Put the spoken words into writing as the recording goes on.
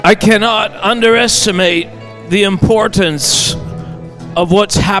I cannot underestimate the importance of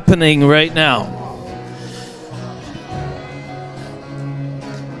what's happening right now.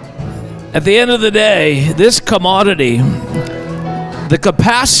 At the end of the day, this commodity, the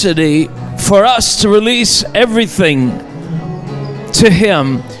capacity for us to release everything to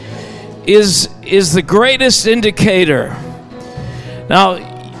Him is the greatest indicator. Now,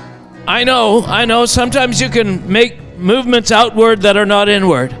 I know sometimes you can make movements outward that are not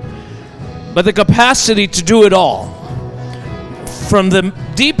inward, but the capacity to do it all, from the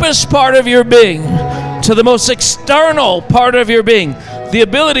deepest part of your being to the most external part of your being, the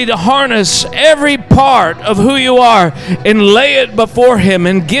ability to harness every part of who you are and lay it before Him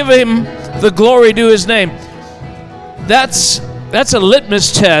and give Him the glory due His name. That's a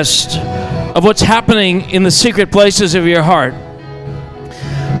litmus test of what's happening in the secret places of your heart.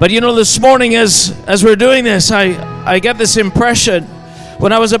 But this morning as we're doing this, I get this impression.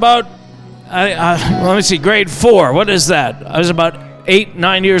 When I was about, grade 4. What is that? I was about 8,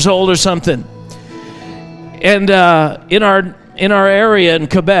 9 years old or something. And in our area in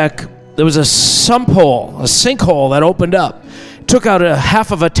Quebec, there was a sinkhole that opened up. It took out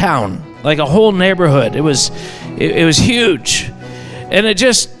half of a town, like a whole neighborhood. It was huge. And it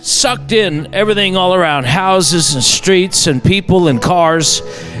just sucked in everything all around, houses and streets and people and cars.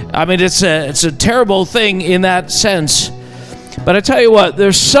 I mean, it's a terrible thing in that sense. But I tell you what,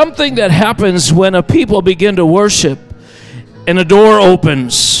 there's something that happens when a people begin to worship and a door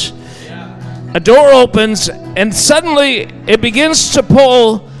opens. A door opens and suddenly it begins to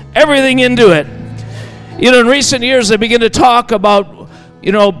pull everything into it. In recent years they begin to talk about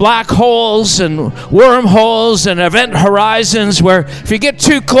black holes and wormholes and event horizons, where if you get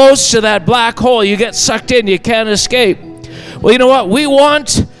too close to that black hole, you get sucked in, you can't escape. Well, you know what? We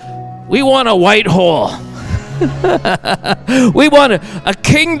want a white hole. We want a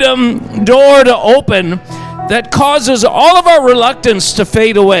kingdom door to open that causes all of our reluctance to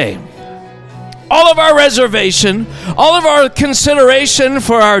fade away. All of our reservation, all of our consideration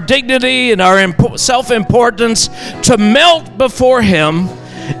for our dignity and our self-importance to melt before Him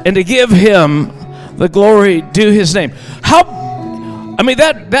and to give Him the glory due His name. That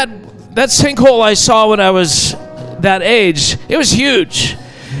sinkhole I saw when I was that age, it was huge.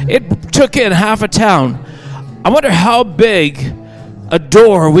 It took in half a town. I wonder how big a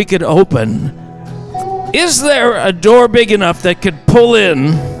door we could open. Is there a door big enough that could pull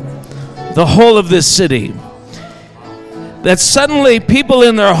in the whole of this city? That suddenly people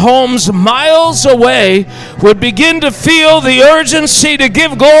in their homes miles away would begin to feel the urgency to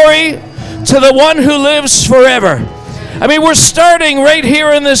give glory to the one who lives forever. I mean, we're starting right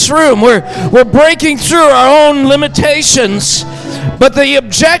here in this room. We're breaking through our own limitations. But the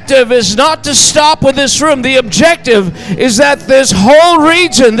objective is not to stop with this room. The objective is that this whole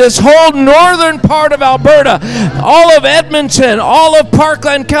region, this whole northern part of Alberta, all of Edmonton, all of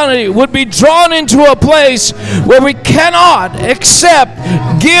Parkland County would be drawn into a place where we cannot except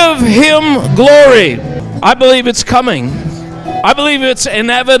give Him glory. I believe it's coming. I believe it's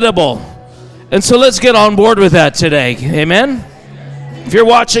inevitable. And so let's get on board with that today. Amen? If you're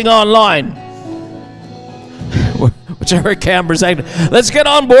watching online, whichever camera's active, let's get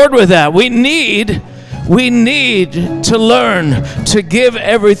on board with that. We need to learn to give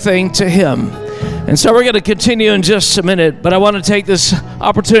everything to Him. And so we're going to continue in just a minute, but I want to take this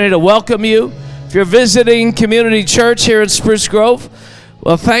opportunity to welcome you. If you're visiting Community Church here in Spruce Grove,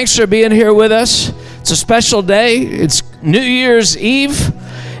 well, thanks for being here with us. It's a special day. It's New Year's Eve,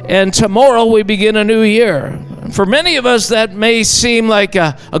 and tomorrow we begin a new year. For many of us, that may seem like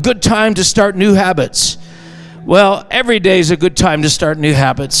a good time to start new habits. Well, every day is a good time to start new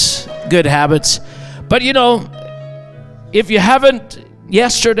habits, good habits. But if you haven't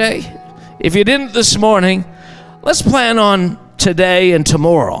yesterday, if you didn't this morning, let's plan on today and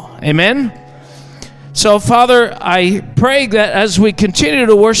tomorrow. Amen? So, Father, I pray that as we continue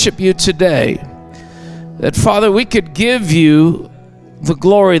to worship You today, that, Father, we could give You the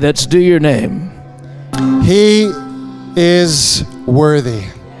glory that's due Your name. He is worthy.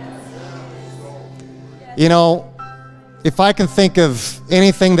 If I can think of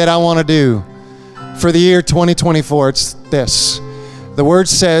anything that I want to do for the year 2024, it's this. The Word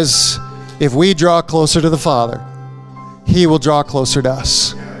says, if we draw closer to the Father, He will draw closer to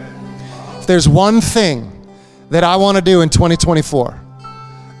us. If there's one thing that I want to do in 2024,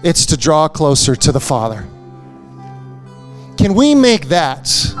 it's to draw closer to the Father. Can we make that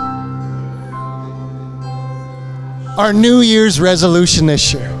our New Year's resolution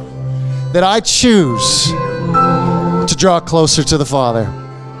this year? That I choose to draw closer to the Father.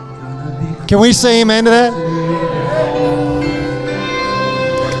 Can we say amen to that?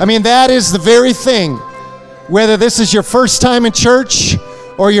 I mean, that is the very thing. Whether this is your first time in church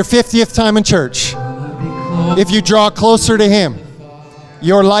or your 50th time in church, if you draw closer to Him,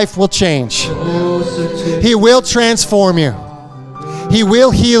 your life will change. He will transform you. He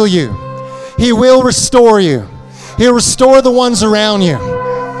will heal you. He will restore you. He'll restore the ones around you.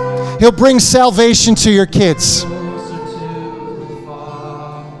 He'll bring salvation to your kids.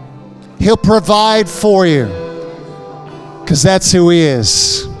 He'll provide for you, because that's who He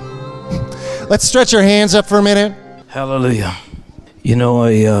is. Let's stretch our hands up for a minute. Hallelujah. You know,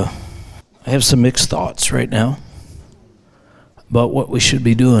 I have some mixed thoughts right now about what we should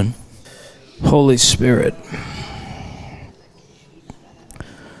be doing. Holy Spirit.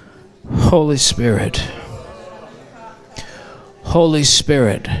 Holy Spirit. Holy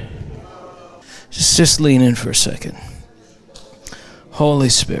Spirit. Just lean in for a second. Holy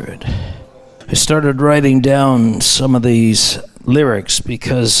Spirit. I started writing down some of these lyrics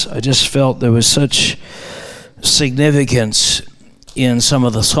because I just felt there was such significance in some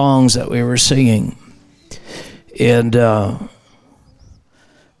of the songs that we were singing. And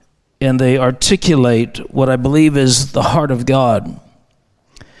they articulate what I believe is the heart of God.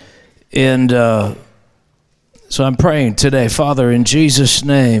 And so I'm praying today, Father, in Jesus'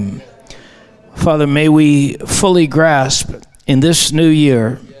 name, Father, may we fully grasp in this new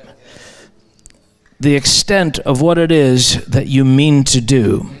year the extent of what it is that you mean to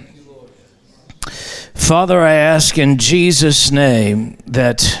do. Father, I ask in Jesus' name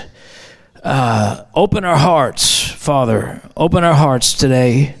that open our hearts, Father, open our hearts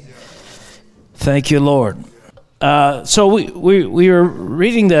today. Thank you, Lord. So we were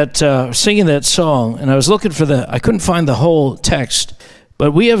reading that, singing that song, and I was looking for I couldn't find the whole text,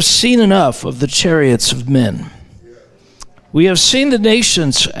 but we have seen enough of the chariots of men. We have seen the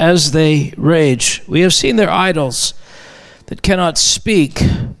nations as they rage. We have seen their idols that cannot speak.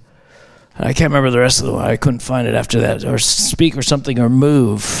 I can't remember the rest of the one. I couldn't find it after that. Or speak or something or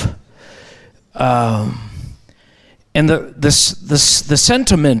move. And the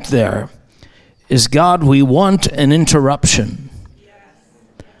sentiment there is, God, we want an interruption.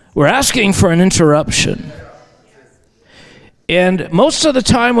 We're asking for an interruption. And most of the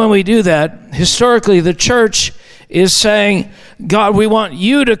time when we do that, historically the church is saying, God, we want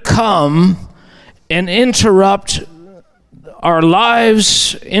you to come and interrupt our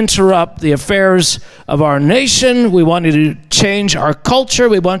lives, interrupt the affairs of our nation. We want you to change our culture.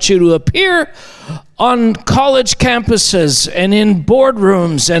 We want you to appear on college campuses and in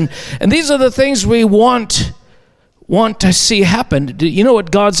boardrooms. And these are the things we want to see happen. Do you know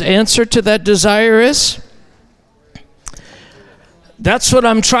what God's answer to that desire is? That's what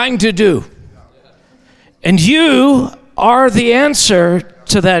I'm trying to do. And you are the answer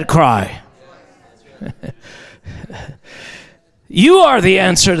to that cry. You are the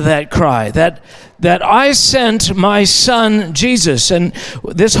answer to that cry, that I sent my son Jesus. And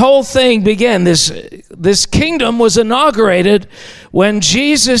this whole thing began, this kingdom was inaugurated when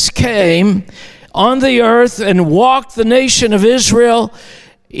Jesus came on the earth and walked the nation of Israel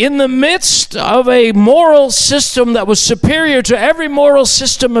in the midst of a moral system that was superior to every moral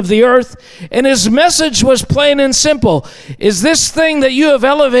system of the earth. And his message was plain and simple. Is this thing that you have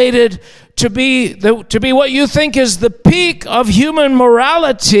elevated to be what you think is the peak of human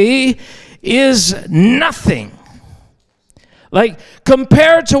morality is nothing. Like,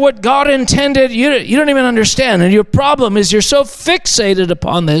 compared to what God intended, you don't even understand. And your problem is you're so fixated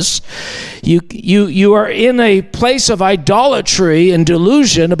upon this, you are in a place of idolatry and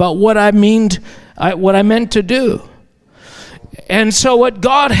delusion about what I meant to do. And so what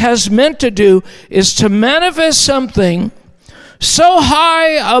God has meant to do is to manifest something so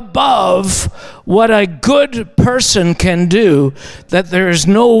high above what a good person can do that there is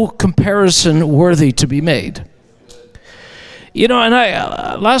no comparison worthy to be made. You know, and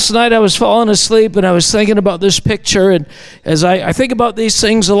last night I was falling asleep and I was thinking about this picture, and as I think about these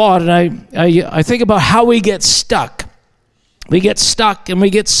things a lot, and I think about how we get stuck. We get stuck in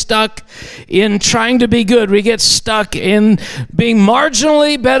trying to be good. We get stuck in being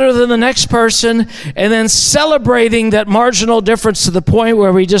marginally better than the next person and then celebrating that marginal difference to the point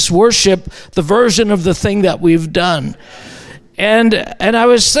where we just worship the version of the thing that we've done. And I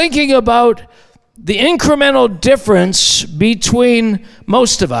was thinking about the incremental difference between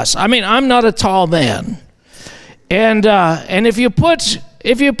most of us. I mean, I'm not a tall man. And if you put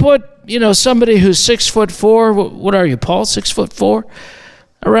somebody who's 6'4", what are you, Paul? 6'4",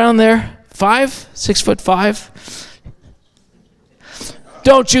 around there, 6'5".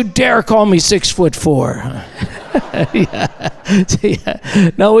 Don't you dare call me 6'4".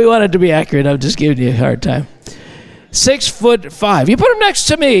 Yeah. No, we wanted to be accurate. I'm just giving you a hard time. 6'5". You put him next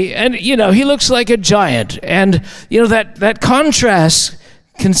to me, and he looks like a giant. And that contrast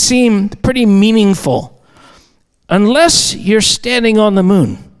can seem pretty meaningful, unless you're standing on the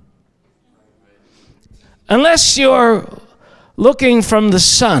moon, unless you're looking from the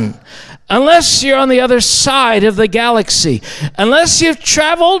sun, unless you're on the other side of the galaxy, unless you've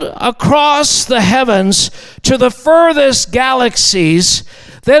traveled across the heavens to the furthest galaxies,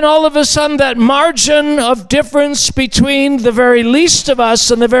 then all of a sudden that margin of difference between the very least of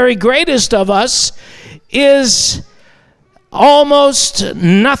us and the very greatest of us is almost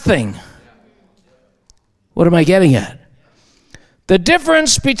nothing. What am I getting at? The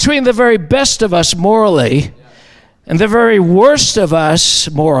difference between the very best of us morally and the very worst of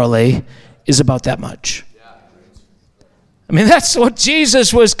us morally is about that much. I mean, that's what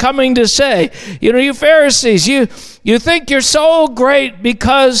Jesus was coming to say. You Pharisees, you think you're so great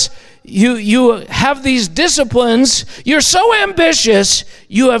because you have these disciplines. You're so ambitious.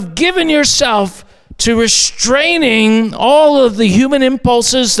 You have given yourself to restraining all of the human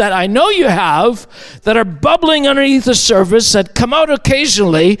impulses that I know you have, that are bubbling underneath the surface, that come out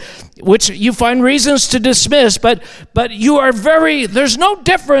occasionally, which you find reasons to dismiss, but you are there's no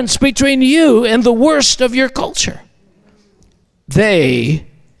difference between you and the worst of your culture. They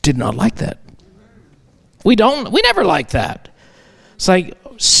did not like that. We never like that. It's like,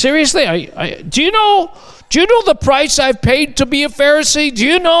 seriously, do you know the price I've paid to be a Pharisee? Do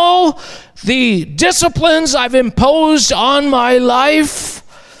you know the disciplines I've imposed on my life?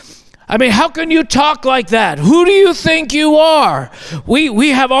 I mean, how can you talk like that? Who do you think you are?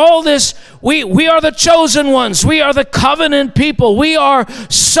 We have all this. We are the chosen ones. We are the covenant people. We are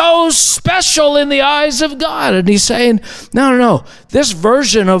so special in the eyes of God. And he's saying, no. This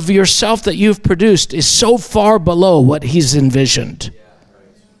version of yourself that you've produced is so far below what he's envisioned.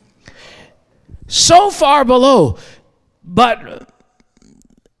 So far below. But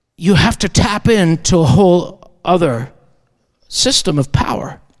you have to tap into a whole other system of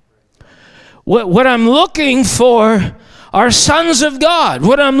power. What I'm looking for are sons of God.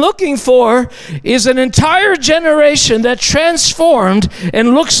 What I'm looking for is an entire generation that transformed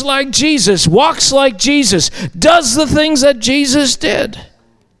and looks like Jesus, walks like Jesus, does the things that Jesus did.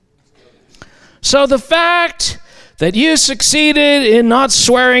 So the fact that you succeeded in not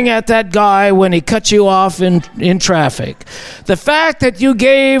swearing at that guy when he cut you off in traffic, the fact that you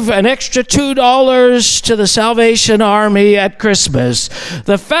gave an extra $2 to the Salvation Army at Christmas,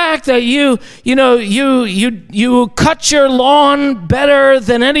 the fact that you cut your lawn better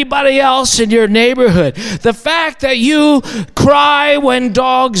than anybody else in your neighborhood, the fact that you cry when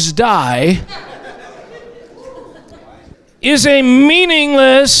dogs die is a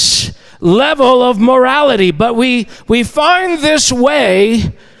meaningless level of morality, but we find this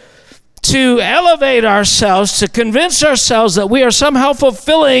way to elevate ourselves, to convince ourselves that we are somehow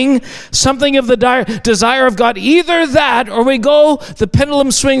fulfilling something of the desire of God. Either that, or the pendulum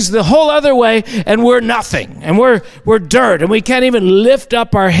swings the whole other way, and we're nothing, and we're dirt, and we can't even lift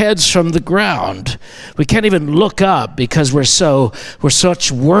up our heads from the ground. We can't even look up because we're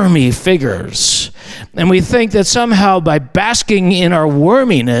such wormy figures. And we think that somehow by basking in our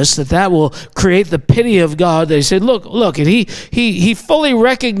worminess, that will create the pity of God. They say, look, and he fully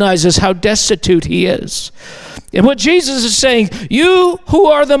recognizes how destitute he is. And what Jesus is saying, you who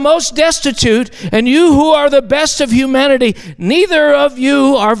are the most destitute and you who are the best of humanity, neither of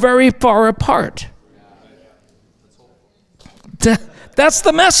you are very far apart. That's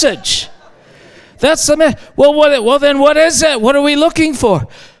the message. That's the message. Well, then what is it? What are we looking for?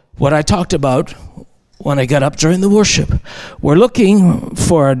 What I talked about when I got up during the worship. We're looking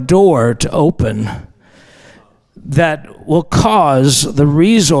for a door to open that will cause the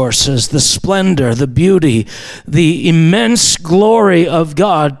resources, the splendor, the beauty, the immense glory of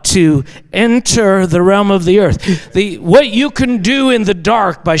God to enter the realm of the earth. What you can do in the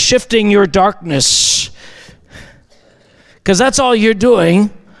dark by shifting your darkness, because that's all you're doing.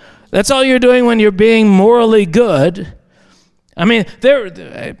 That's all you're doing when you're being morally good. I mean,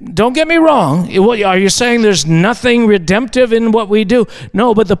 don't get me wrong. Are you saying there's nothing redemptive in what we do?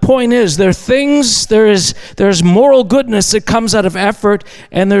 No, but the point is, there's moral goodness that comes out of effort,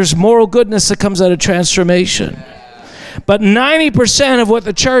 and there's moral goodness that comes out of transformation. But 90% of what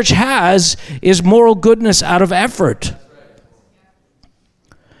the church has is moral goodness out of effort.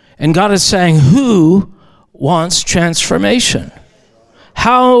 And God is saying, who wants transformation?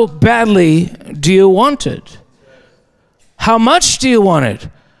 How badly do you want it? How much do you want it?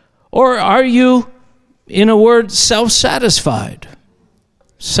 Or are you, in a word, self-satisfied?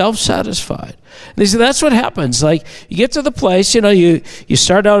 Self-satisfied. They say that's what happens. Like, you get to the place, you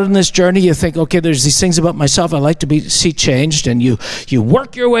start out in this journey, you think, okay, there's these things about myself I'd like to see changed, and you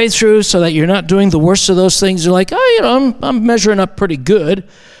work your way through so that you're not doing the worst of those things. You're like, I'm measuring up pretty good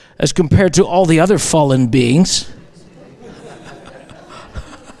as compared to all the other fallen beings.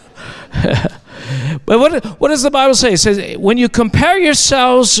 But what does the Bible say? It says, when you compare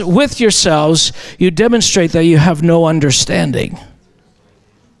yourselves with yourselves, you demonstrate that you have no understanding.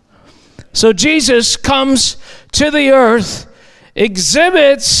 So Jesus comes to the earth,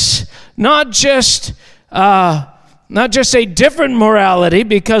 exhibits not just a different morality,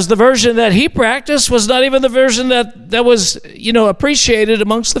 because the version that he practiced was not even the version that was, appreciated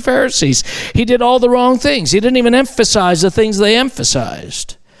amongst the Pharisees. He did all the wrong things. He didn't even emphasize the things they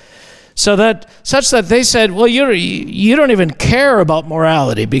emphasized. Such that they said, well, you don't even care about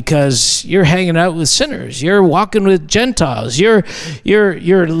morality because you're hanging out with sinners. You're walking with Gentiles. You're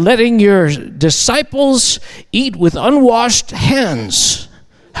letting your disciples eat with unwashed hands.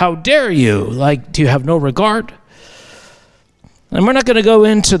 How dare you? Like, do you have no regard? And we're not going to go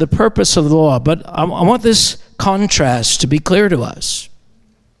into the purpose of the law, but I want this contrast to be clear to us.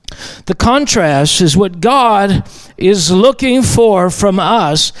 The contrast is what God is looking for from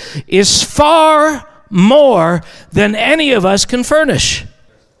us is far more than any of us can furnish.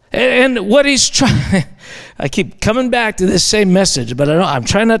 And what he's trying, I keep coming back to this same message, but I'm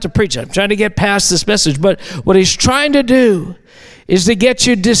trying not to preach it. I'm trying to get past this message. But what he's trying to do is to get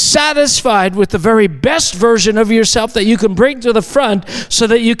you dissatisfied with the very best version of yourself that you can bring to the front so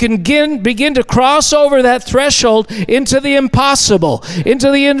that you can begin to cross over that threshold into the impossible, into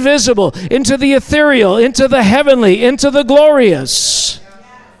the invisible, into the ethereal, into the heavenly, into the glorious.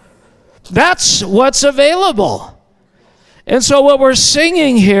 That's what's available. And so what we're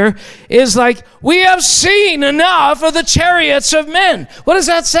singing here is like, we have seen enough of the chariots of men. What does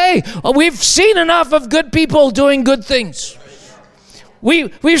that say? Well, we've seen enough of good people doing good things.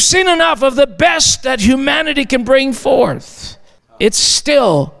 We've seen enough of the best that humanity can bring forth. It's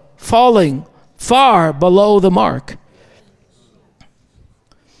still falling far below the mark.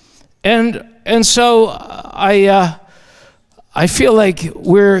 And so I feel like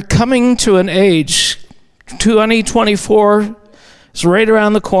we're coming to an age, 2024 is right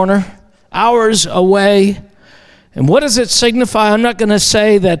around the corner, hours away. And what does it signify? I'm not going to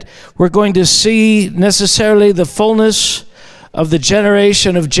say that we're going to see necessarily the fullness of the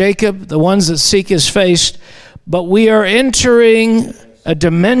generation of Jacob, the ones that seek his face, but we are entering a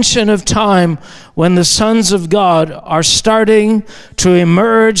dimension of time when the sons of God are starting to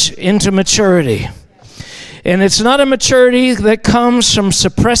emerge into maturity. And it's not a maturity that comes from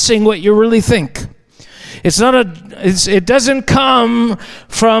suppressing what you really think. It doesn't come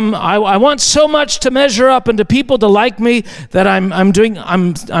from I want so much to measure up and to people to like me that I'm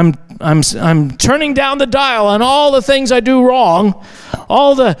turning down the dial on all the things I do wrong.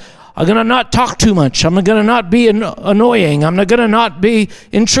 I'm going to not talk too much. I'm going to not be annoying. I'm going to not be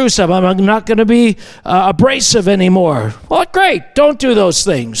intrusive. I'm not going to be abrasive anymore. Well, great. Don't do those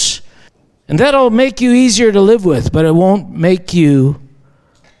things. And that'll make you easier to live with, but it won't make you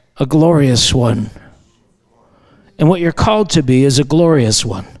a glorious one. And what you're called to be is a glorious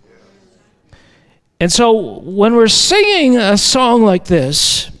one. And so when we're singing a song like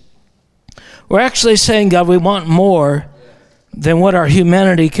this, we're actually saying, God, we want more than what our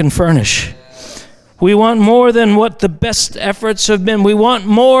humanity can furnish. We want more than what the best efforts have been. We want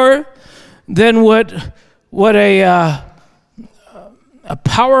more than what a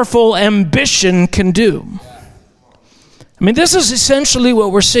powerful ambition can do. I mean, this is essentially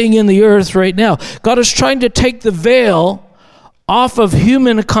what we're seeing in the earth right now. God is trying to take the veil off of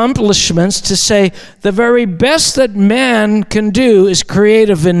human accomplishments to say the very best that man can do is create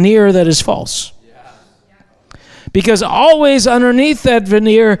a veneer that is false. Because always underneath that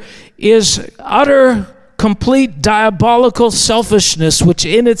veneer is utter, complete, diabolical selfishness, which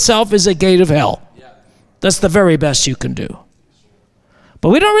in itself is a gate of hell. That's the very best you can do. But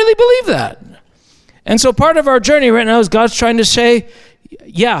we don't really believe that. And so part of our journey right now is God's trying to say,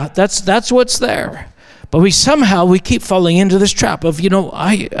 yeah, that's what's there. But we keep falling into this trap of,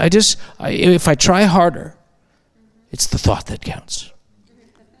 if I try harder, it's the thought that counts.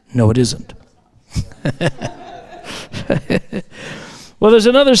 No, it isn't. Well, there's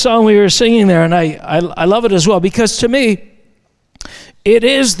another song we were singing there, and I love it as well, because to me, it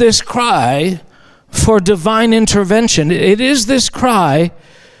is this cry for divine intervention. It is this cry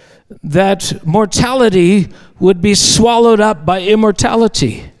that mortality would be swallowed up by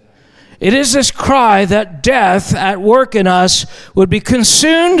immortality. It is this cry that death at work in us would be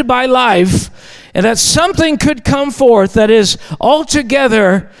consumed by life, and that something could come forth that is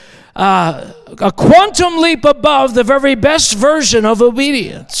altogether a quantum leap above the very best version of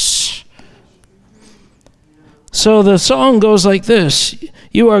obedience. So the song goes like this: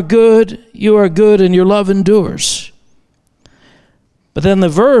 you are good, and your love endures. But then the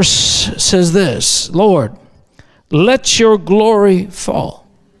verse says this: Lord, let your glory fall.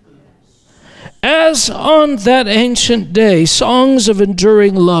 As on that ancient day, songs of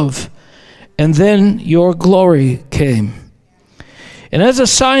enduring love, and then your glory came. And as a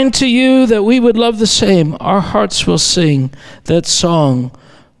sign to you that we would love the same, our hearts will sing that song,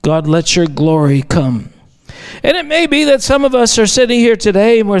 God, let your glory come. And it may be that some of us are sitting here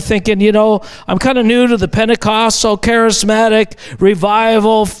today and we're thinking, I'm kind of new to the Pentecostal, charismatic,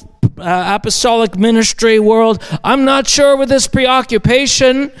 revival, apostolic ministry world. I'm not sure what this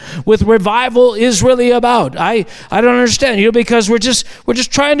preoccupation with revival is really about. I don't understand, because we're just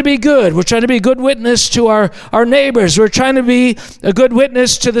trying to be good. We're trying to be a good witness to our neighbors. We're trying to be a good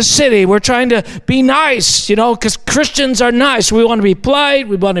witness to the city. We're trying to be nice, because Christians are nice. We want to be polite.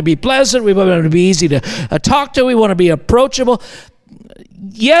 We want to be pleasant. We want to be easy to talk to. We want to be approachable.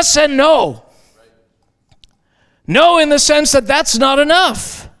 Yes and no. No, in the sense that that's not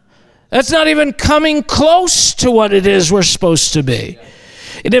enough. That's not even coming close to what it is we're supposed to be.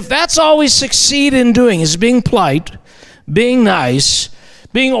 And if that's all we succeed in doing is being polite, being nice,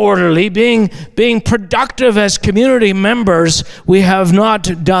 being orderly, being productive as community members, we have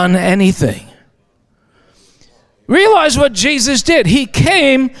not done anything. Realize what Jesus did. He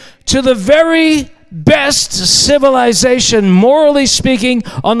came to the very best civilization, morally speaking,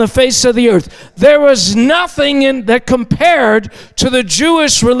 on the face of the earth. There was nothing that compared to the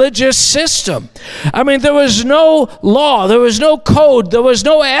Jewish religious system. I mean, there was no law, there was no code, there was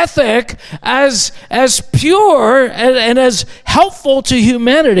no ethic as pure and as helpful to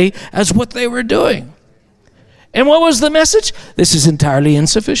humanity as what they were doing. And what was the message? This is entirely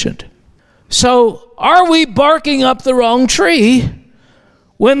insufficient. So, are we barking up the wrong tree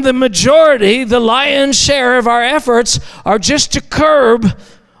when the majority, the lion's share of our efforts are just to curb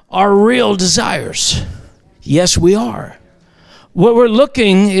our real desires? Yes, we are. What we're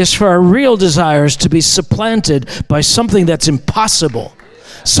looking is for our real desires to be supplanted by something that's impossible,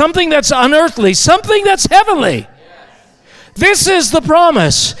 something that's unearthly, something that's heavenly. This is the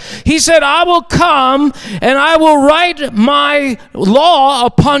promise. He said, I will come and I will write my law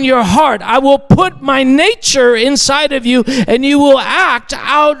upon your heart. I will put my nature inside of you, and you will act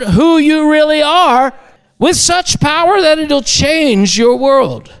out who you really are with such power that it'll change your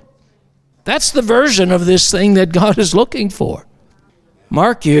world. That's the version of this thing that God is looking for.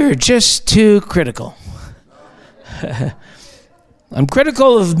 Mark, you're just too critical. I'm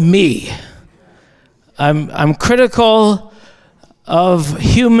critical of me. I'm critical of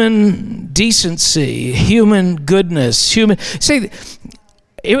human decency, human goodness, See,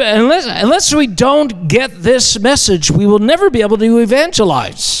 unless we don't get this message, we will never be able to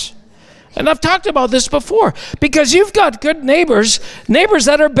evangelize. And I've talked about this before, because you've got good neighbors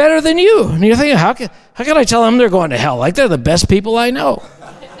that are better than you. And you're thinking, how can I tell them they're going to hell? Like they're the best people I know.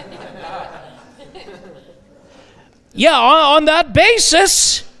 Yeah, on that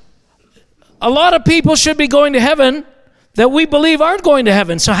basis, a lot of people should be going to heaven that we believe aren't going to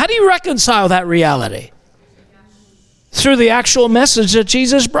heaven. So how do you reconcile that reality? Through the actual message that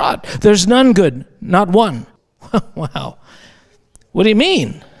Jesus brought. There's none good, not one. Wow. What do you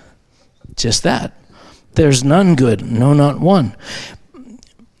mean? Just that. There's none good, no, not one.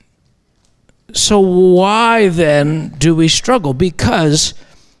 So why then do we struggle? Because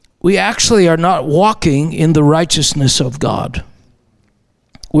we actually are not walking in the righteousness of God.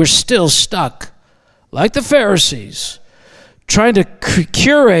 We're still stuck, like the Pharisees, trying to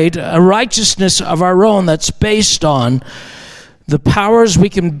curate a righteousness of our own that's based on the powers we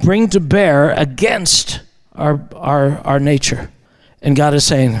can bring to bear against our nature. And God is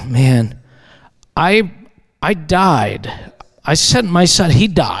saying, man, I died. I sent my son, he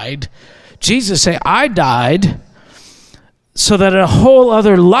died. Jesus said, I died so that a whole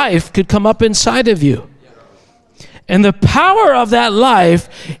other life could come up inside of you. And the power of that life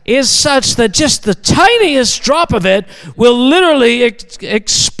is such that just the tiniest drop of it will literally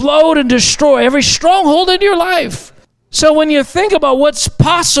explode and destroy every stronghold in your life. So when you think about what's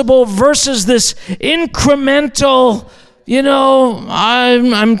possible versus this incremental,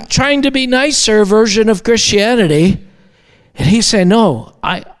 I'm trying to be nicer version of Christianity, and he's saying, no,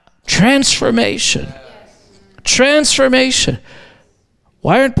 transformation.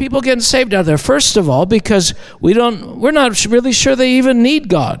 Why aren't people getting saved out there? First of all, because we're not really sure they even need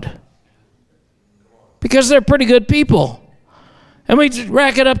God. Because they're pretty good people. And we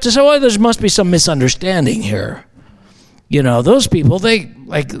rack it up to say, well, there must be some misunderstanding here. You know, those people, they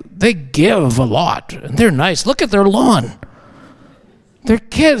give a lot, and they're nice. Look at their lawn. They're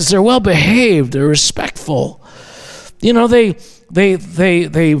kids. They're well behaved. They're respectful. You know, they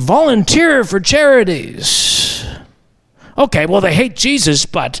volunteer for charities. Okay, well, they hate Jesus,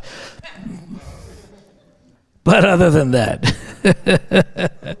 but other than that,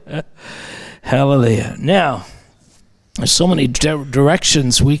 hallelujah. Now, there's so many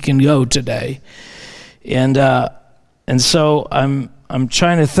directions we can go today, and so I'm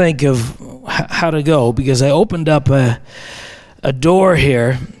trying to think of how to go, because I opened up a door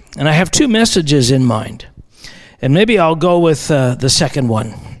here, and I have two messages in mind, and maybe I'll go with the second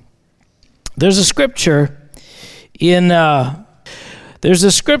one. There's a scripture in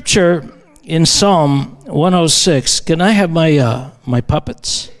Psalm 106. Can I have my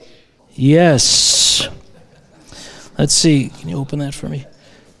puppets? Yes. Let's see. Can you open that for me?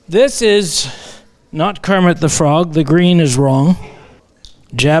 This is not Kermit the Frog. The green is wrong.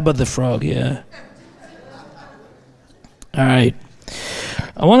 Jabba the Frog, yeah. All right.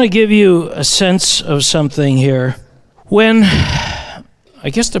 I want to give you a sense of something here. I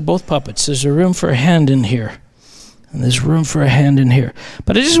guess they're both puppets. There's a room for a hand in here, and there's room for a hand in here.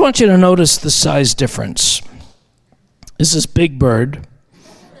 But I just want you to notice the size difference. This is Big Bird.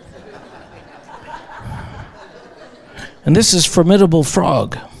 And this is Formidable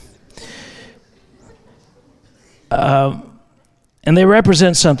Frog. And they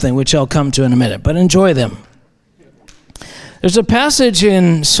represent something, which I'll come to in a minute, but enjoy them. There's a passage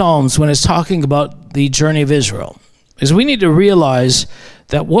in Psalms when it's talking about the journey of Israel, is we need to realize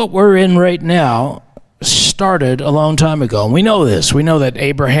that what we're in right now started a long time ago. And we know this. We know that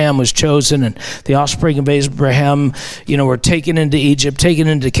Abraham was chosen, and the offspring of Abraham, were taken into Egypt, taken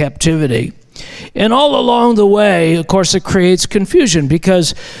into captivity. And all along the way, of course, it creates confusion,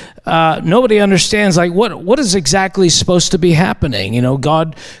 because nobody understands, what is exactly supposed to be happening.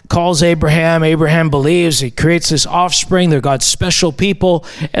 God calls Abraham. Abraham believes. He creates this offspring. They're God's special people.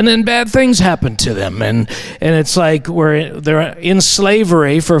 And then bad things happen to them. And it's like they're in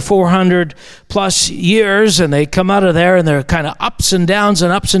slavery for 400 plus years, and they come out of there, and they're kind of ups and downs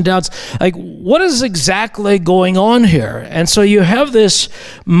and ups and downs. Like, what is exactly going on here? And so you have this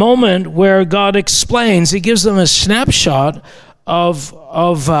moment where God explains. He gives them a snapshot of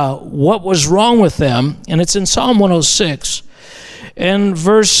what was wrong with them, and it's in Psalm 106 and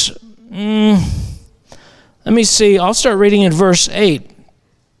verse let me see, I'll start reading in verse 9.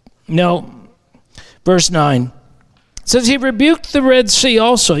 It says, he rebuked the Red Sea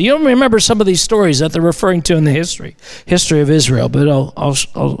also. You don't remember some of these stories that they're referring to in the history of Israel, but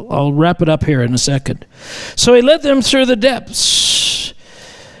I'll wrap it up here in a second. So he led them through the depths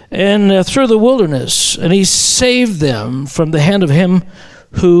and through the wilderness, and he saved them from the hand of him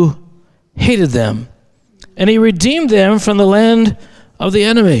who hated them. And he redeemed them from the land of the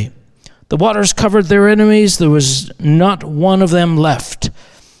enemy. The waters covered their enemies. There was not one of them left.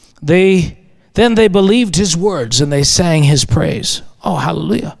 Then they believed his words, and they sang his praise. Oh,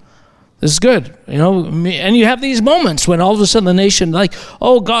 hallelujah. This is good. And you have these moments when all of a sudden the nation,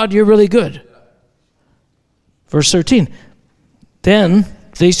 oh, God, you're really good. Verse 13. Then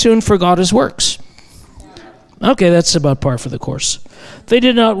they soon forgot his works. Okay, that's about par for the course. They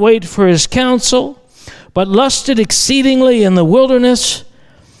did not wait for his counsel, but lusted exceedingly in the wilderness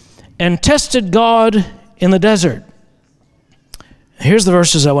and tested God in the desert. Here's the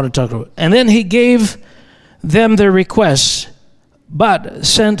verses I want to talk about. And then he gave them their requests, but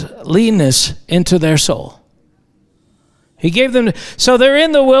sent leanness into their soul. He gave them, so they're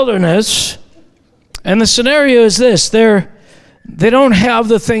in the wilderness, and the scenario is this: they don't have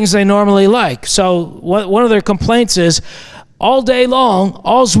the things they normally like. So one of their complaints is, all day long,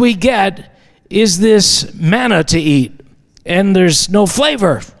 all we get is this manna to eat, and there's no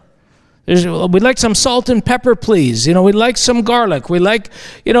flavor. We'd like some salt and pepper, please. We'd like some garlic. We like,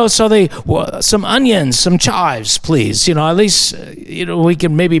 some onions, some chives, please. At least, we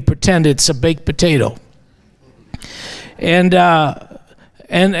can maybe pretend it's a baked potato. And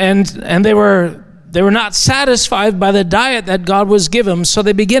they were not satisfied by the diet that God was giving them, so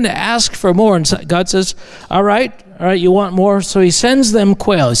they begin to ask for more. And God says, all right, you want more? So he sends them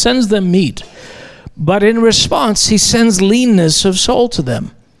quail, he sends them meat. But in response, he sends leanness of soul to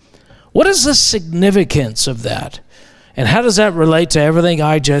them. What is the significance of that? And how does that relate to everything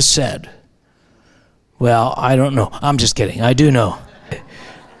I just said? Well, I don't know. I'm just kidding. I do know.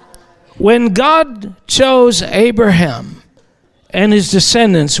 When God chose Abraham and his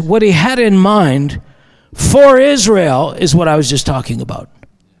descendants, what he had in mind for Israel is what I was just talking about.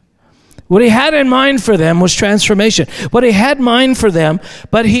 What he had in mind for them was transformation. What he had in mind for them,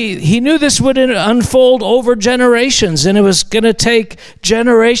 but he knew this would unfold over generations, and it was going to take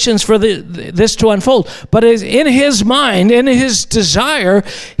generations for this to unfold. But in his mind, in his desire,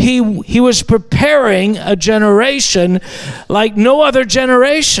 he was preparing a generation like no other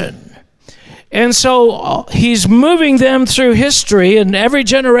generation. And so he's moving them through history, and every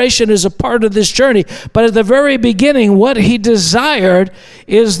generation is a part of this journey. But at the very beginning, what he desired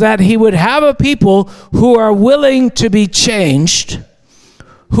is that he would have a people who are willing to be changed,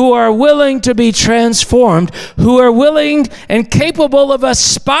 who are willing to be transformed, who are willing and capable of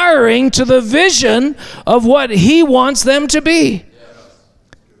aspiring to the vision of what he wants them to be.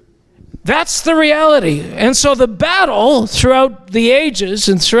 That's the reality. And so the battle throughout the ages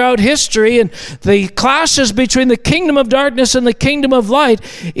and throughout history and the clashes between the kingdom of darkness and the kingdom of light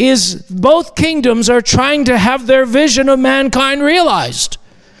is both kingdoms are trying to have their vision of mankind realized.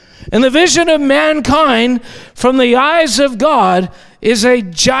 And the vision of mankind from the eyes of God is a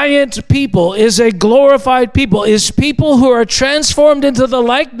giant people, is a glorified people, is people who are transformed into the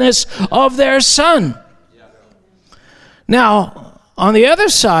likeness of their Son. Now, on the other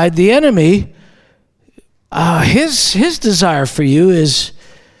side, the enemy, his desire for you is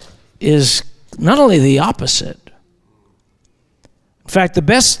not only the opposite. In fact, the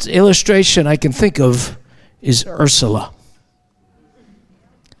best illustration I can think of is Ursula.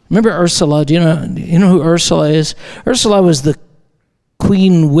 Remember Ursula? Do you know who Ursula is? Ursula was the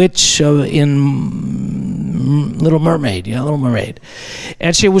queen witch in Little Mermaid, Little Mermaid.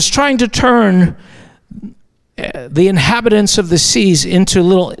 And she was trying to turn the inhabitants of the seas into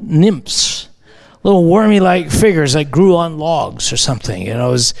little nymphs, little wormy-like figures that grew on logs or something.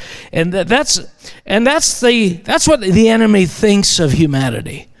 That's what the enemy thinks of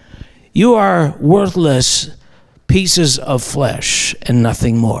humanity. You are worthless pieces of flesh and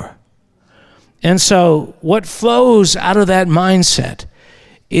nothing more. And so what flows out of that mindset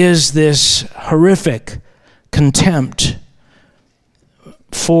is this horrific contempt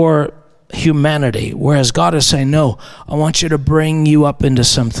for humanity, whereas God is saying, no, I want you to bring you up into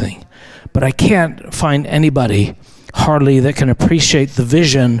something. But I can't find anybody hardly that can appreciate the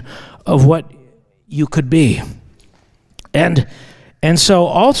vision of what you could be. And so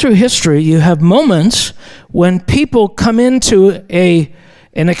all through history, you have moments when people come into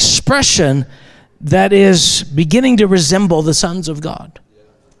an expression that is beginning to resemble the sons of God.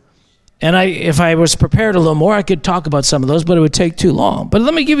 And if I was prepared a little more, I could talk about some of those, but it would take too long. But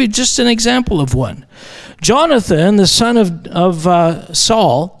let me give you just an example of one. Jonathan, the son of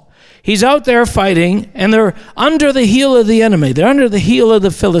Saul, he's out there fighting, and they're under the heel of the enemy. They're under the heel of the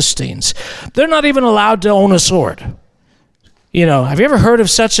Philistines. They're not even allowed to own a sword. Have you ever heard of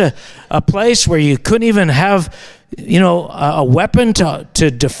such a place where you couldn't even have, a weapon to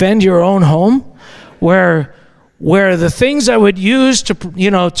defend your own home? Where the things I would use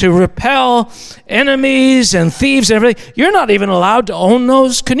to repel enemies and thieves and everything, you're not even allowed to own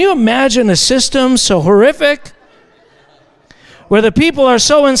those. Can you imagine a system so horrific where the people are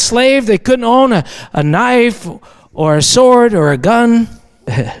so enslaved they couldn't own a knife or a sword or a gun?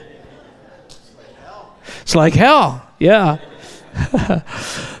 It's like hell, yeah.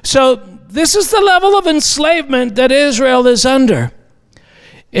 So this is the level of enslavement that Israel is under.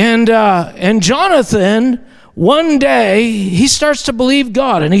 And Jonathan, one day, he starts to believe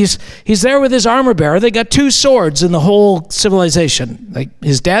God, and he's there with his armor bearer. They got two swords in the whole civilization. Like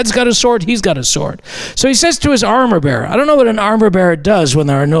his dad's got a sword, he's got a sword. So he says to his armor bearer, I don't know what an armor bearer does when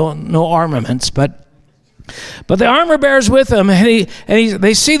there are no armaments, but the armor bearer's with him, and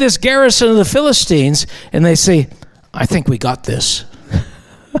they see this garrison of the Philistines, and they say, I think we got this.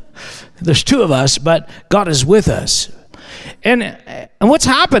 There's two of us, but God is with us. And what's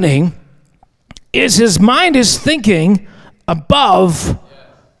happening is his mind is thinking above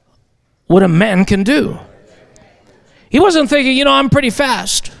what a man can do. He wasn't thinking, I'm pretty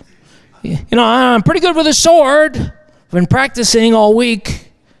fast. I'm pretty good with a sword. I've been practicing all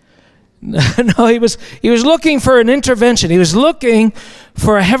week. No, he was looking for an intervention. He was looking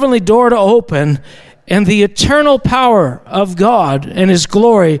for a heavenly door to open and the eternal power of God and his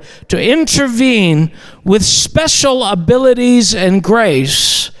glory to intervene with special abilities and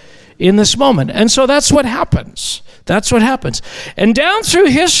grace in this moment. And so that's what happens. That's what happens. And down through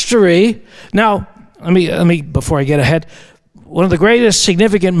history, now, let me before I get ahead, one of the greatest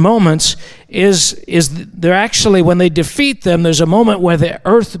significant moments is they're actually, when they defeat them, there's a moment where the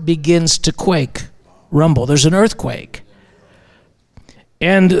earth begins to quake, rumble. There's an earthquake.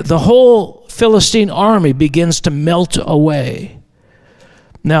 And the whole Philistine army begins to melt away.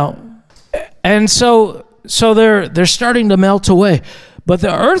 Now, and so they're starting to melt away. But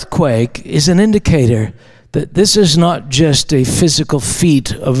the earthquake is an indicator that this is not just a physical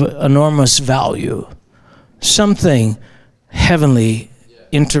feat of enormous value. Something heavenly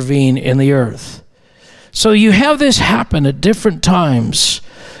intervene in the earth. So you have this happen at different times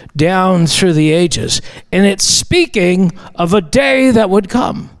down through the ages, and it's speaking of a day that would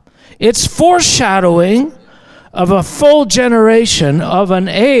come. It's foreshadowing of a full generation, of an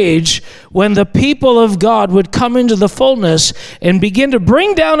age when the people of God would come into the fullness and begin to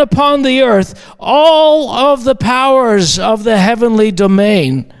bring down upon the earth all of the powers of the heavenly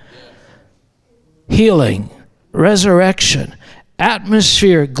domain. Healing, resurrection,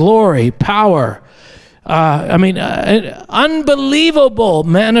 atmosphere, glory, power. Unbelievable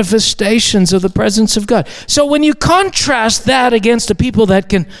manifestations of the presence of God. So when you contrast that against a people that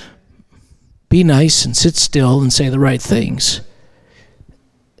can be nice and sit still and say the right things,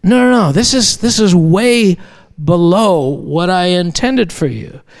 no, this is way below what I intended for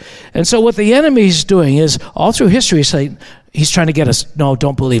you. And so what the enemy's doing is, all through history, he's trying to get us, no,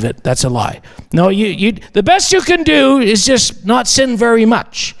 don't believe it, that's a lie. No, you the best you can do is just not sin very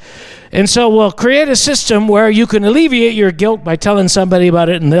much. And so we'll create a system where you can alleviate your guilt by telling somebody about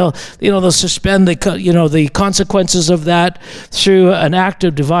it, and they'll suspend the consequences of that through an act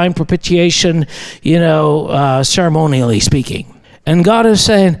of divine propitiation, ceremonially speaking. And God is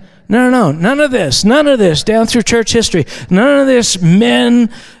saying, no, none of this down through church history. None of this,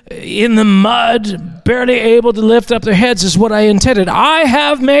 men in the mud, barely able to lift up their heads, is what I intended. I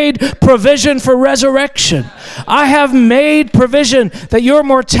have made provision for resurrection. I have made provision that your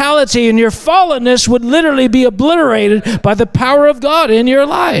mortality and your fallenness would literally be obliterated by the power of God in your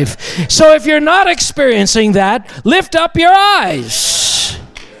life. So if you're not experiencing that, lift up your eyes.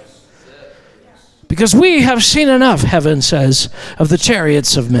 Because we have seen enough, heaven says, of the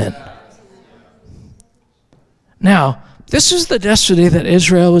chariots of men. Now, this is the destiny that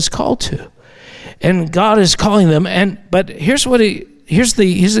Israel was called to. And God is calling them, but here's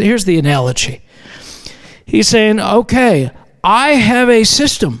the analogy. He's saying, okay, I have a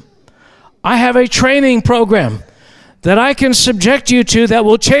system. I have a training program that I can subject you to that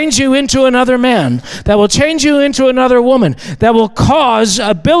will change you into another man, that will change you into another woman, that will cause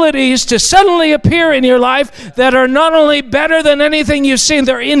abilities to suddenly appear in your life that are not only better than anything you've seen,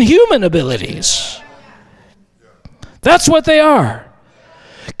 they're inhuman abilities. That's what they are.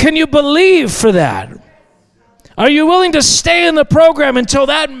 Can you believe for that? Are you willing to stay in the program until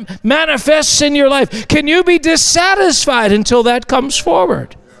that manifests in your life? Can you be dissatisfied until that comes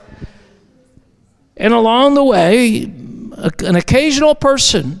forward? And along the way, an occasional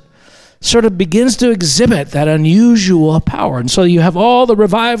person sort of begins to exhibit that unusual power. And so you have all the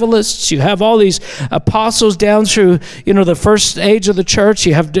revivalists, you have all these apostles down through, the first age of the church.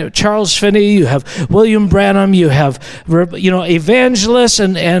 You have Charles Finney, you have William Branham, you have, evangelists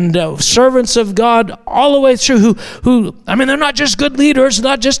and servants of God all the way through who, they're not just good leaders,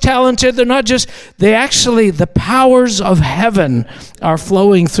 not just talented, the powers of heaven are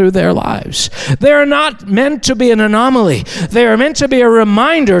flowing through their lives. They are not meant to be an anomaly. They are meant to be a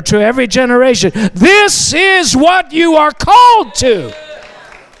reminder to every generation. This is what you are called to.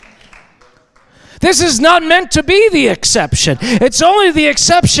 This is not meant to be the exception. It's only the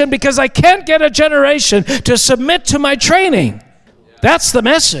exception because I can't get a generation to submit to my training. That's the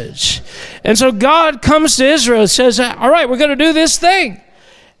message. And so God comes to Israel and says, all right, we're going to do this thing.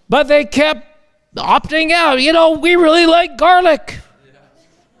 But they kept opting out. We really like garlic.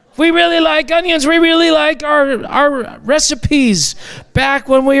 We really like onions. We really like our recipes back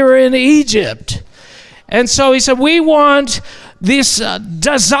when we were in Egypt. And so he said, we want this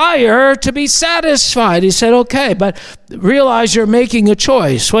desire to be satisfied. He said, okay, but realize you're making a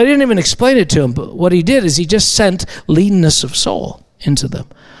choice. Well, I didn't even explain it to him, but what he did is he just sent leanness of soul into them.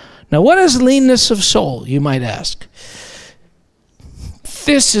 Now, what is leanness of soul, you might ask?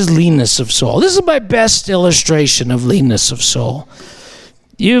 This is leanness of soul. This is my best illustration of leanness of soul.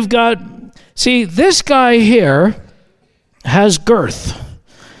 You've got, this guy here has girth.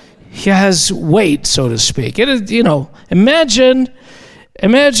 He has weight, so to speak. It is, imagine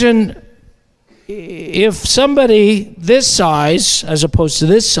if somebody this size, as opposed to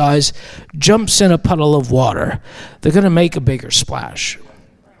this size, jumps in a puddle of water. They're going to make a bigger splash,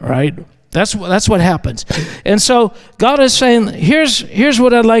 right? That's what happens. And so God is saying, here's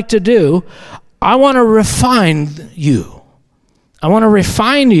what I'd like to do. I want to refine you. I want to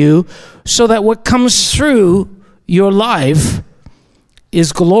refine you so that what comes through your life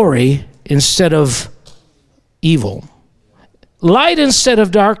is glory instead of evil. Light instead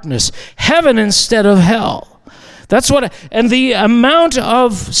of darkness. Heaven instead of hell. And the amount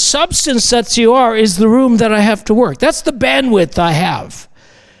of substance that you are is the room that I have to work. That's the bandwidth I have,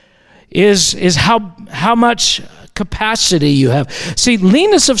 is how much capacity you have. See,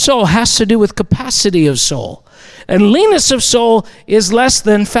 leanness of soul has to do with capacity of soul. And leanness of soul is less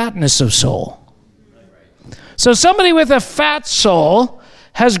than fatness of soul. So somebody with a fat soul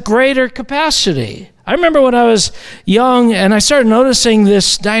has greater capacity. I remember when I was young and I started noticing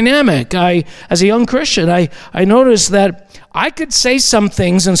this dynamic. As a young Christian, I noticed that I could say some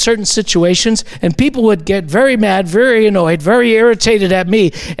things in certain situations and people would get very mad, very annoyed, very irritated at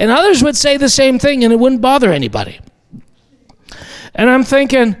me. And others would say the same thing and it wouldn't bother anybody. And I'm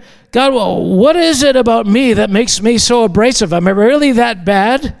thinking, God, well, what is it about me that makes me so abrasive? Am I really that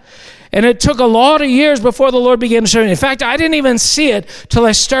bad? And it took a lot of years before the Lord began to show me. In fact, I didn't even see it till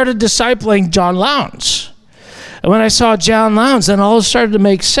I started discipling John Lowndes. And when I saw John Lowndes, then all started to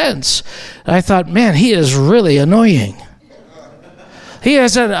make sense. And I thought, man, he is really annoying. He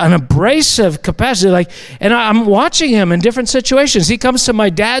has an abrasive capacity. And I'm watching him in different situations. He comes to my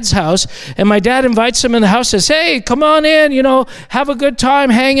dad's house, and my dad invites him in the house and says, hey, come on in, have a good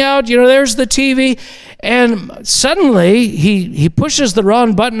time, hang out, there's the TV. And suddenly, he pushes the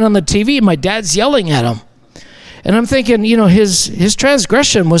wrong button on the TV, and my dad's yelling at him. And I'm thinking, his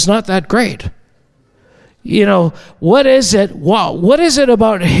transgression was not that great. What is it? Wow, what is it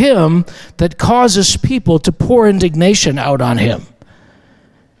about him that causes people to pour indignation out on him?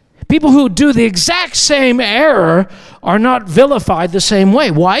 People who do the exact same error are not vilified the same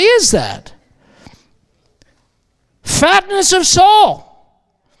way. Why is that? Fatness of soul.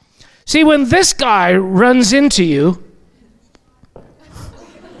 See, when this guy runs into you,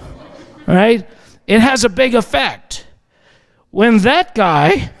 right, it has a big effect. When that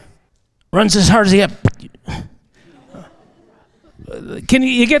guy runs as hard as he can. Can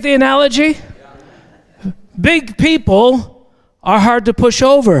you get the analogy? Big people are hard to push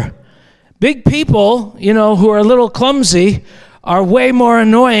over. Big people, who are a little clumsy are way more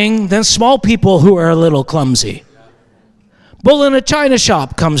annoying than small people who are a little clumsy. Bull in a china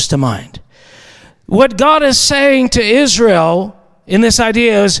shop comes to mind. What God is saying to Israel in this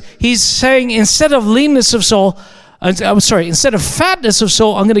idea is he's saying instead of leanness of soul, instead of fatness of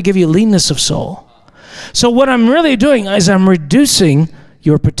soul, I'm going to give you leanness of soul. So what I'm really doing is I'm reducing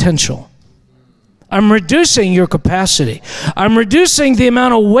your potential. I'm reducing your capacity. I'm reducing the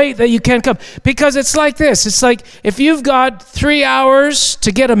amount of weight that you can come. Because it's like this. It's like if you've got 3 hours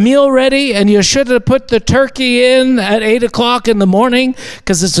to get a meal ready and you should have put the turkey in at 8 o'clock in the morning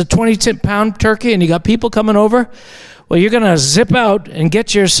because it's a 20-pound turkey and you got people coming over, well, you're going to zip out and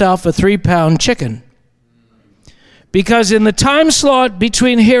get yourself a 3-pound chicken. Because in the time slot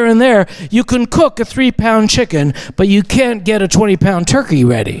between here and there, you can cook a 3-pound chicken, but you can't get a 20-pound turkey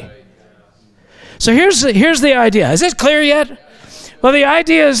ready. So here's the idea. Is this clear yet? Well, the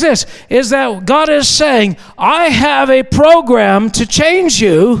idea is this, is that God is saying, I have a program to change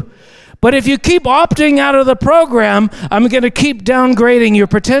you, but if you keep opting out of the program, I'm going to keep downgrading your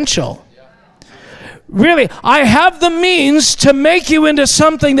potential. Really, I have the means to make you into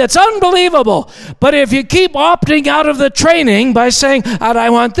something that's unbelievable. But if you keep opting out of the training by saying, I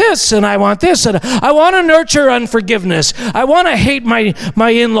want this, and I want this, and I want to nurture unforgiveness. I want to hate my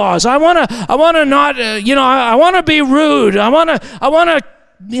in-laws. I want to not, I want to be rude. I want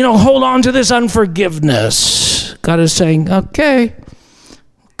to, hold on to this unforgiveness. God is saying, okay.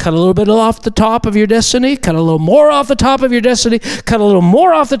 Cut a little bit off the top of your destiny. Cut a little more off the top of your destiny. Cut a little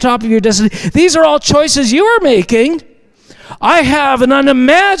more off the top of your destiny. These are all choices you are making. I have an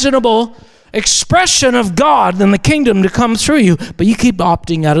unimaginable expression of God and the kingdom to come through you, but you keep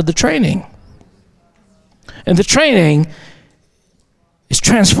opting out of the training. And the training is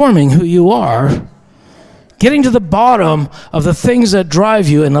transforming who you are, getting to the bottom of the things that drive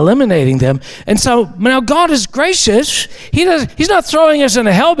you and eliminating them. And so now God is gracious. He's not throwing us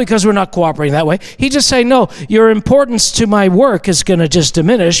into hell because we're not cooperating that way. He's just saying, no, your importance to my work is going to just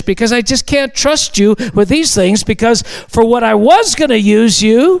diminish because I just can't trust you with these things because for what I was going to use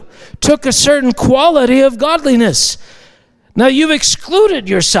you took a certain quality of godliness. Now you've excluded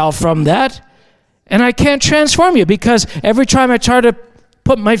yourself from that and I can't transform you because every time I try to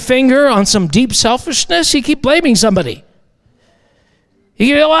put my finger on some deep selfishness, you keep blaming somebody.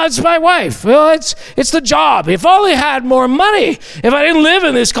 You go, well, it's my wife. Well, it's the job. If only I had more money. If I didn't live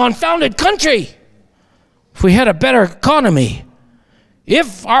in this confounded country. If we had a better economy.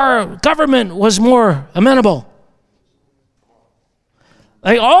 If our government was more amenable.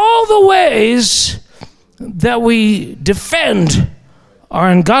 Like all the ways that we defend our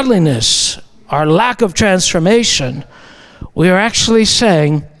ungodliness, our lack of transformation, we are actually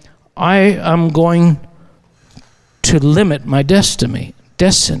saying, I am going to limit my destiny.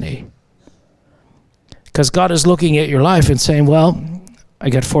 Because God is looking at your life and saying, well, I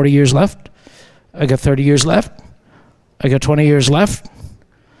got 40 years left. I got 30 years left. I got 20 years left.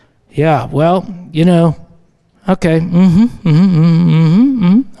 Yeah, well, okay.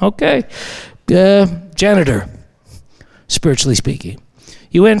 Okay. Janitor, spiritually speaking.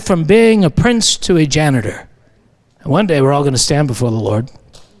 You went from being a prince to a janitor. And one day we're all going to stand before the Lord.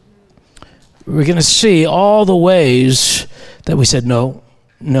 We're going to see all the ways that we said no.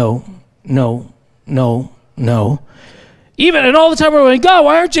 Even and all the time we're going, God,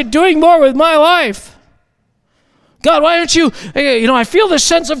 why aren't you doing more with my life? God, why aren't you, I feel this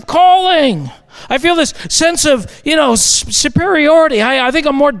sense of calling. I feel this sense of, superiority. I think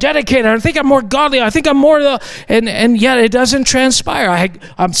I'm more dedicated. I think I'm more godly. I think I'm more, and yet it doesn't transpire.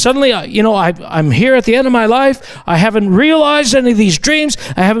 I'm suddenly, I'm here at the end of my life. I haven't realized any of these dreams.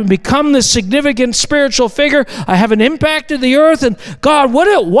 I haven't become this significant spiritual figure. I haven't impacted the earth. And God,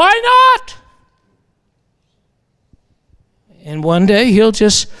 why not? And one day he'll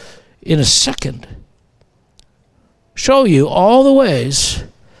just, in a second, show you all the ways.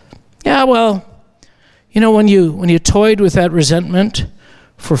 Yeah, well, when you toyed with that resentment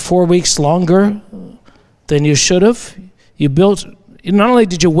for 4 weeks longer than you should have, not only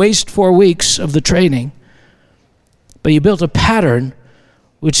did you waste 4 weeks of the training, but you built a pattern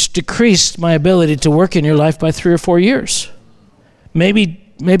which decreased my ability to work in your life by 3 or 4 years. Maybe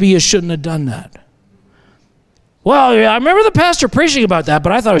you shouldn't have done that. Well, I remember the pastor preaching about that,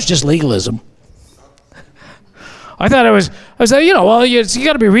 but I thought it was just legalism. I thought you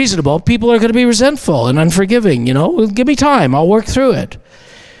got to be reasonable. People are going to be resentful and unforgiving, Give me time. I'll work through it.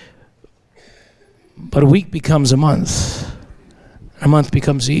 But a week becomes a month. A month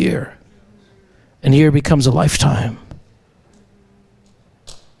becomes a year. And a year becomes a lifetime.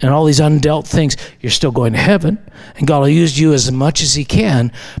 And all these undealt things, you're still going to heaven, and God will use you as much as he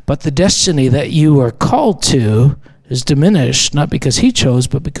can, but the destiny that you are called to is diminished, not because he chose,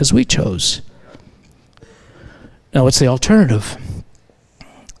 but because we chose. Now, what's the alternative?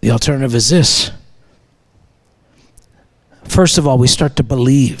 The alternative is this. First of all, we start to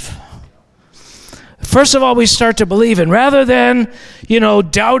believe. And rather than,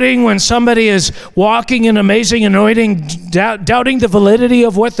 doubting when somebody is walking in amazing anointing, doubting the validity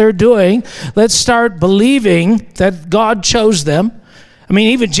of what they're doing, let's start believing that God chose them. I mean,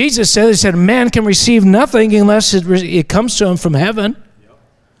 even Jesus said, man can receive nothing unless it comes to him from heaven.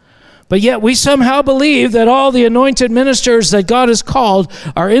 But yet we somehow believe that all the anointed ministers that God has called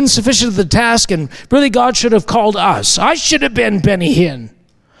are insufficient to the task, and really God should have called us. I should have been Benny Hinn.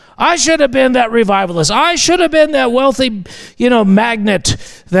 I should have been that revivalist. I should have been that wealthy, magnate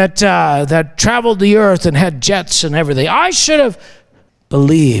that traveled the earth and had jets and everything. I should have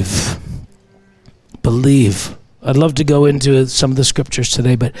believe. I'd love to go into some of the scriptures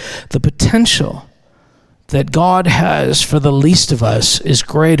today, but the potential that God has for the least of us is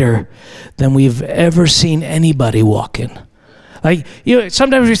greater than we've ever seen anybody walk in.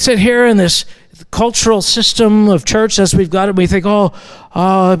 Sometimes we sit here in this cultural system of church as we've got it, we think,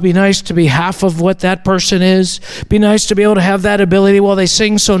 it'd be nice to be half of what that person is. It'd be nice to be able to have that ability while they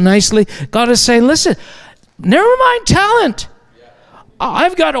sing so nicely. God is saying, listen, never mind talent.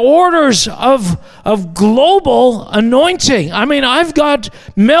 I've got orders of global anointing. I mean, I've got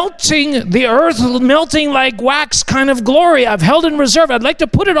the earth melting like wax kind of glory I've held in reserve. I'd like to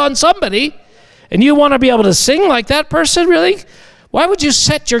put it on somebody. And you want to be able to sing like that person, really? Why would you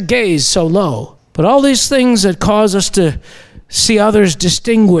set your gaze so low? But all these things that cause us to see others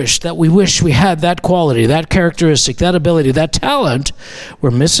distinguished, that we wish we had that quality, that characteristic, that ability, that talent, we're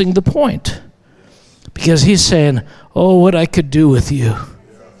missing the point. Because he's saying, oh, what I could do with you.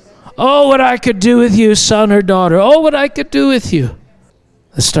 Oh, what I could do with you, son or daughter. Oh, what I could do with you.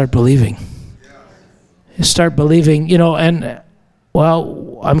 Let's start believing. Start believing, and,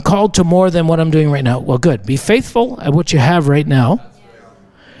 I'm called to more than what I'm doing right now. Well, good. Be faithful at what you have right now.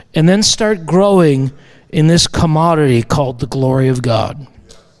 And then start growing in this commodity called the glory of God.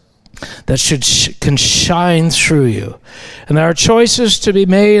 That can shine through you. And there are choices to be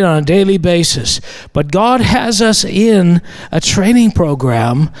made on a daily basis. But God has us in a training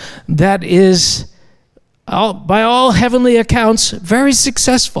program that is, by all heavenly accounts, very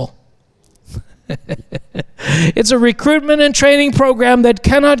successful. It's a recruitment and training program that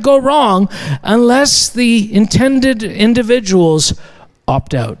cannot go wrong unless the intended individuals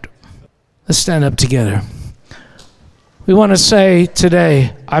opt out. Let's stand up together. We want to say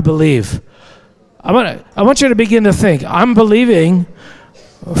today, I believe. I want you to begin to think. I'm believing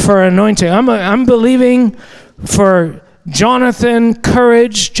for anointing. I'm believing for Jonathan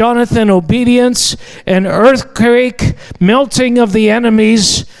courage, Jonathan obedience, an earthquake, melting of the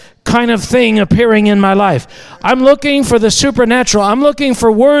enemies kind of thing appearing in my life. I'm looking for the supernatural. I'm looking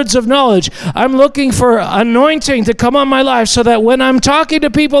for words of knowledge. I'm looking for anointing to come on my life so that when I'm talking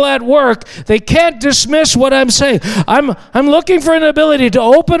to people at work, they can't dismiss what I'm saying. I'm looking for an ability to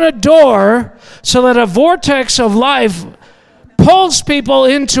open a door so that a vortex of life pulls people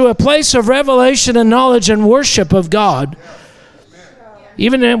into a place of revelation and knowledge and worship of God,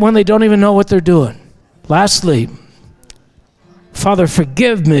 even when they don't even know what they're doing. Lastly, Father,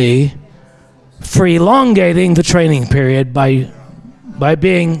 forgive me for elongating the training period by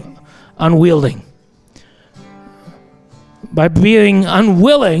being unwielding, by being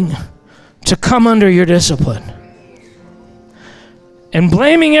unwilling to come under your discipline, and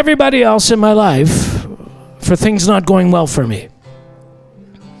blaming everybody else in my life for things not going well for me.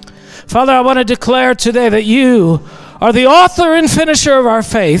 Father, I want to declare today that you are the author and finisher of our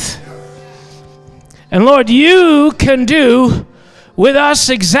faith. And Lord, you can do with us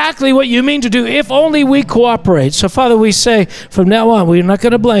exactly what you mean to do if only we cooperate. So Father, we say from now on, we're not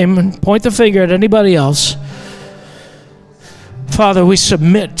going to blame and point the finger at anybody else. Father, we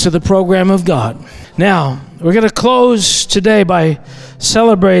submit to the program of God. Now, we're going to close today by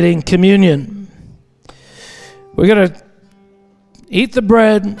celebrating communion. We're going to eat the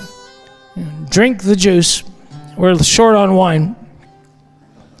bread, drink the juice. We're short on wine.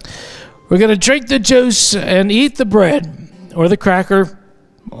 We're going to drink the juice and eat the bread or the cracker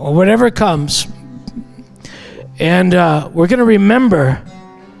or whatever comes. And we're going to remember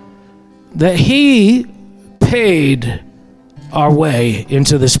that he paid our way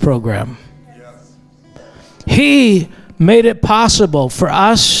into this program. He made it possible for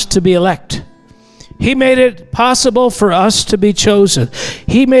us to be elect. He made it possible for us to be chosen.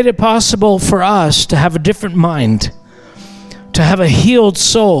 He made it possible for us to have a different mind, to have a healed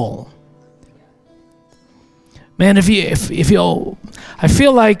soul. Man, I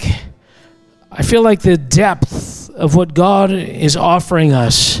feel like the depth of what God is offering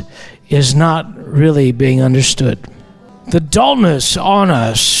us is not really being understood. The dullness on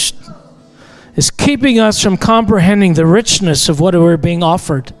us is keeping us from comprehending the richness of what we're being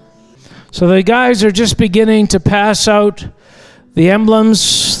offered. So the guys are just beginning to pass out the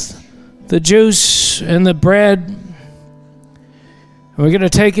emblems, the juice, and the bread. And we're going to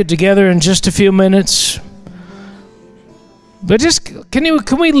take it together in just a few minutes. But just,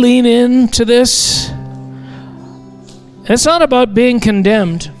 can we lean into this? It's not about being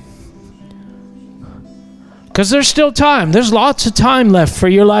condemned. Because there's still time. There's lots of time left for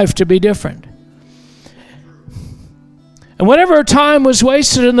your life to be different. And whatever time was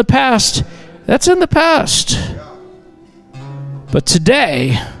wasted in the past, that's in the past. But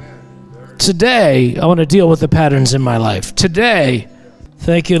today, I want to deal with the patterns in my life. Today,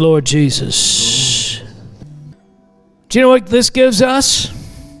 thank you, Lord Jesus. Do you know what this gives us?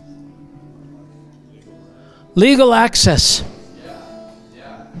 Legal access.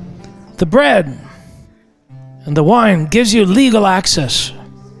 The bread and the wine gives you legal access.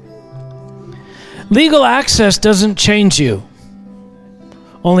 Legal access doesn't change you.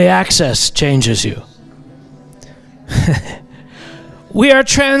 Only access changes you. We are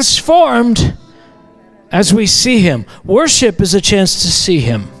transformed as we see him. Worship is a chance to see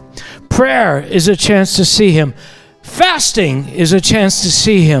him. Prayer is a chance to see him. Fasting is a chance to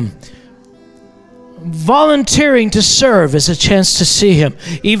see him. Volunteering to serve is a chance to see him.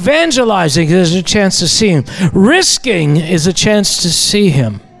 Evangelizing is a chance to see him. Risking is a chance to see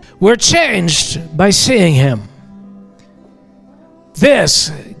him. We're changed by seeing him. This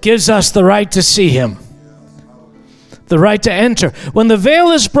gives us the right to see him. The right to enter. When the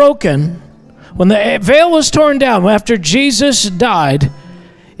veil is broken, when the veil was torn down after Jesus died,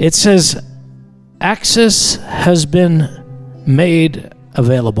 it says access has been made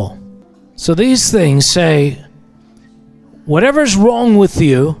available. So these things say, whatever's wrong with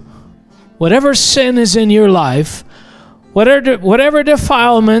you, whatever sin is in your life, whatever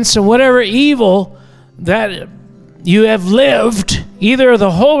defilements and whatever evil that you have lived, either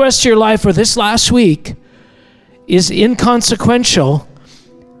the whole rest of your life or this last week, is inconsequential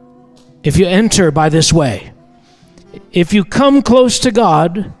if you enter by this way. If you come close to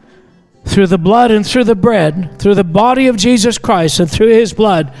God through the blood and through the bread, through the body of Jesus Christ and through his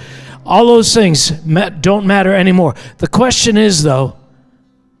blood, all those things don't matter anymore. The question is, though,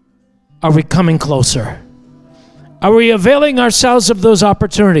 are we coming closer? Are we availing ourselves of those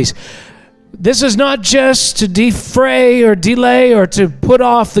opportunities? This is not just to defray or delay or to put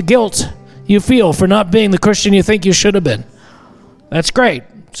off the guilt you feel for not being the Christian you think you should have been. That's great.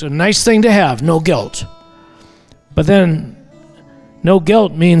 It's a nice thing to have, no guilt. But then, no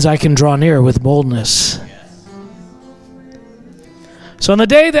guilt means I can draw near with boldness. So on the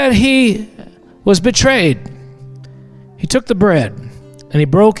day that he was betrayed, he took the bread and he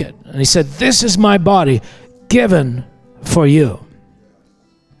broke it. And he said, "This is my body given for you.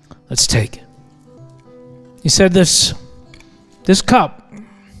 Let's take it." He said, this cup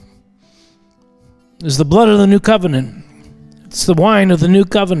is the blood of the new covenant. It's the wine of the new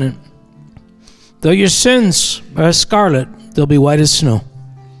covenant. Though your sins are as scarlet, they'll be white as snow.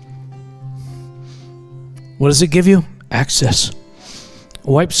 What does it give you? Access. It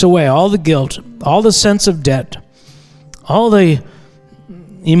wipes away all the guilt, all the sense of debt, all the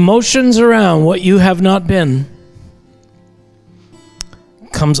emotions around what you have not been.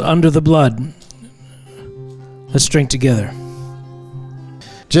 Comes under the blood. Let's drink together.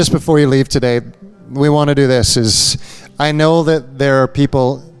 Just before you leave today, we want to do this. I know that there are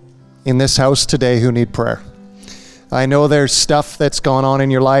people in this house today who need prayer. I know there's stuff that's gone on in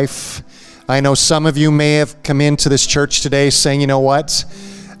your life. I know some of you may have come into this church today saying, you know what?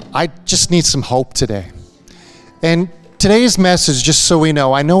 I just need some hope today. And today's message, just so we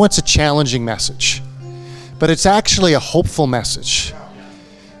know, I know it's a challenging message, but it's actually a hopeful message.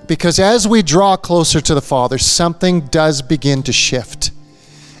 Because as we draw closer to the Father, something does begin to shift.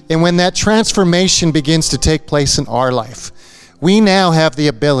 And when that transformation begins to take place in our life, we now have the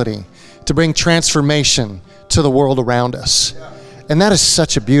ability to bring transformation to the world around us. And that is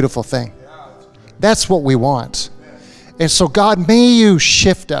such a beautiful thing. That's what we want. And so God, may you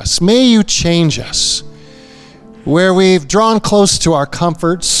shift us. May you change us. Where we've drawn close to our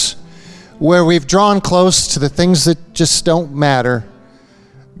comforts, where we've drawn close to the things that just don't matter,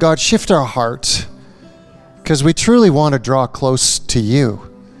 God, shift our heart, because we truly want to draw close to you,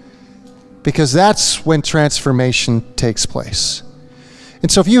 because that's when transformation takes place. And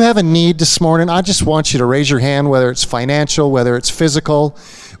so if you have a need this morning, I just want you to raise your hand, whether it's financial, whether it's physical,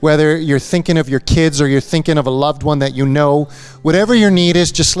 whether you're thinking of your kids or you're thinking of a loved one that you know. Whatever your need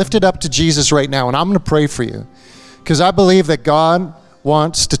is, just lift it up to Jesus right now, and I'm going to pray for you, because I believe that God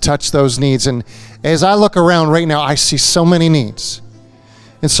wants to touch those needs. And as I look around right now, I see so many needs.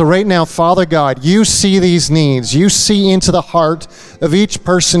 And so right now, Father God, you see these needs. You see into the heart of each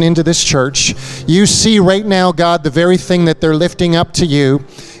person into this church. You see right now, God, the very thing that they're lifting up to you.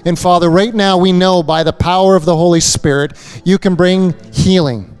 And Father, right now we know by the power of the Holy Spirit, you can bring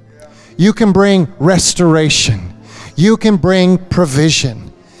healing. You can bring restoration. You can bring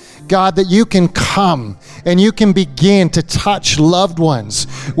provision. God, that you can come and you can begin to touch loved ones,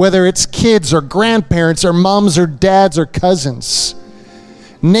 whether it's kids or grandparents or moms or dads or cousins,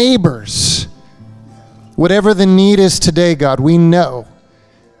 neighbors. Whatever the need is today, God, we know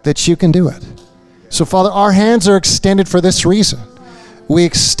that you can do it. So, Father, our hands are extended for this reason. We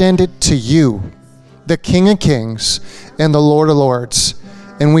extend it to you, the King of Kings and the Lord of Lords.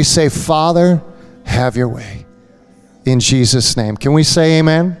 And we say, Father, have your way. In Jesus' name. Can we say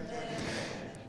amen?